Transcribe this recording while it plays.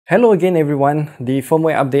Hello again everyone, the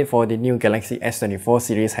firmware update for the new Galaxy S24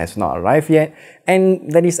 series has not arrived yet,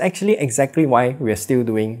 and that is actually exactly why we are still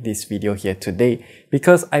doing this video here today,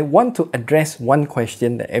 because I want to address one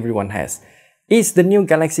question that everyone has. Is the new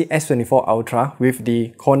Galaxy S24 Ultra with the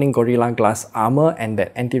Corning Gorilla Glass armor and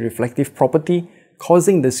that anti-reflective property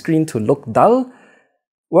causing the screen to look dull?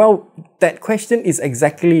 Well, that question is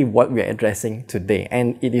exactly what we are addressing today,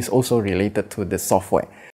 and it is also related to the software.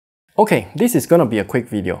 Okay, this is gonna be a quick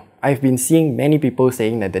video. I've been seeing many people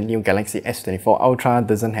saying that the new Galaxy S24 Ultra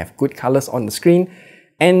doesn't have good colors on the screen,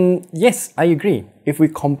 and yes, I agree. If we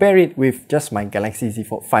compare it with just my Galaxy Z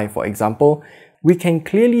Fold 5 for example, we can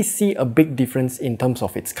clearly see a big difference in terms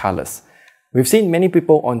of its colors. We've seen many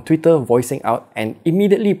people on Twitter voicing out and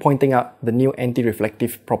immediately pointing out the new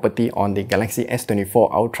anti-reflective property on the Galaxy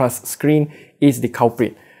S24 Ultra's screen is the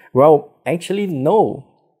culprit. Well, actually no.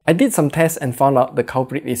 I did some tests and found out the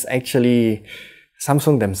culprit is actually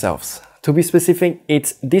Samsung themselves. To be specific,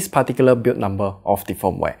 it's this particular build number of the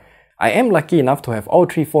firmware. I am lucky enough to have all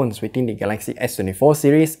three phones within the Galaxy S24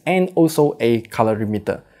 series and also a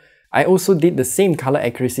colorimeter. I also did the same color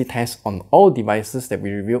accuracy test on all devices that we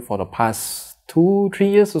reviewed for the past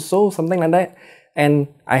 2-3 years or so, something like that, and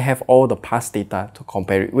I have all the past data to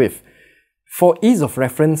compare it with. For ease of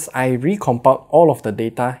reference, I recompiled all of the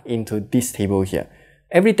data into this table here.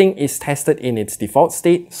 Everything is tested in its default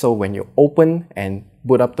state, so when you open and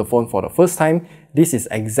boot up the phone for the first time, this is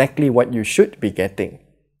exactly what you should be getting.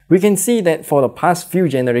 We can see that for the past few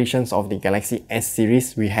generations of the Galaxy S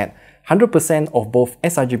series, we had 100% of both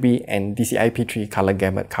sRGB and DCI-P3 color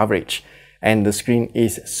gamut coverage, and the screen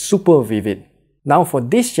is super vivid. Now for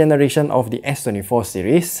this generation of the S24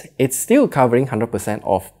 series, it's still covering 100%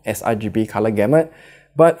 of sRGB color gamut,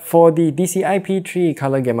 but for the DCI-P3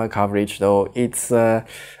 color gamut coverage though, it's a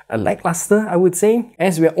lackluster, I would say,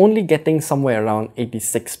 as we're only getting somewhere around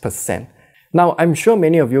 86%. Now, I'm sure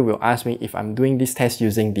many of you will ask me if I'm doing this test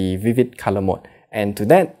using the vivid color mode, and to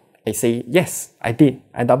that, I say yes, I did.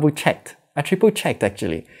 I double-checked. I triple-checked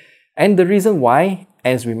actually. And the reason why,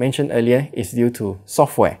 as we mentioned earlier, is due to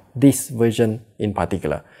software, this version in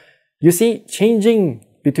particular. You see, changing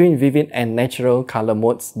between vivid and natural color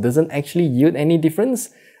modes doesn't actually yield any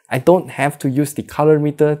difference. I don't have to use the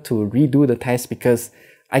colorimeter to redo the test because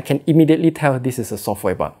I can immediately tell this is a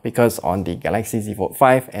software bug, because on the Galaxy Z Fold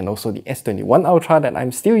 5 and also the S21 Ultra that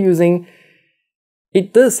I'm still using,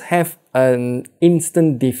 it does have an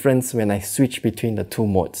instant difference when I switch between the two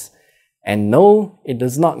modes. And no, it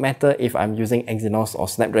does not matter if I'm using Exynos or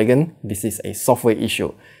Snapdragon, this is a software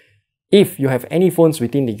issue. If you have any phones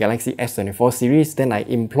within the Galaxy S24 series, then I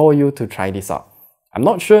implore you to try this out. I'm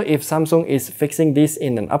not sure if Samsung is fixing this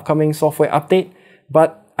in an upcoming software update,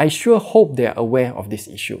 but I sure hope they are aware of this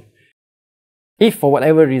issue. If for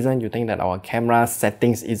whatever reason you think that our camera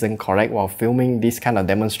settings isn't correct while filming this kind of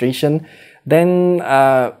demonstration, then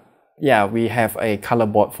yeah, we have a color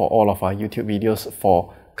board for all of our YouTube videos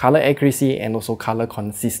for color accuracy and also color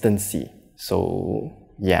consistency. So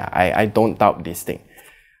yeah, I don't doubt this thing.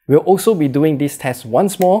 We'll also be doing this test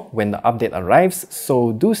once more when the update arrives,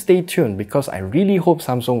 so do stay tuned because I really hope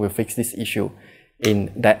Samsung will fix this issue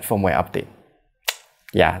in that firmware update.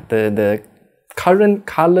 Yeah, the current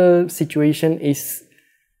color situation is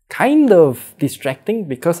kind of distracting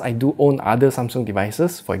because I do own other Samsung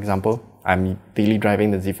devices. For example, I'm daily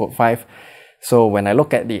driving the Z Fold 5. So when I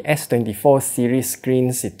look at the S24 series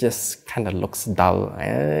screens, it just kind of looks dull.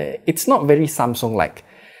 It's not very Samsung-like.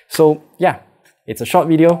 So yeah, it's a short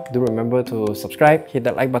video. Do remember to subscribe, hit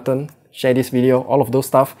that like button, share this video, all of those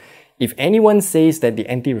stuff. If anyone says that the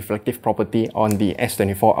anti-reflective property on the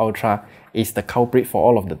S24 Ultra is the culprit for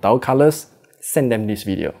all of the dull colors, send them this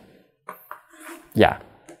video. Yeah,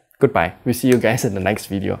 goodbye. We'll see you guys in the next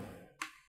video.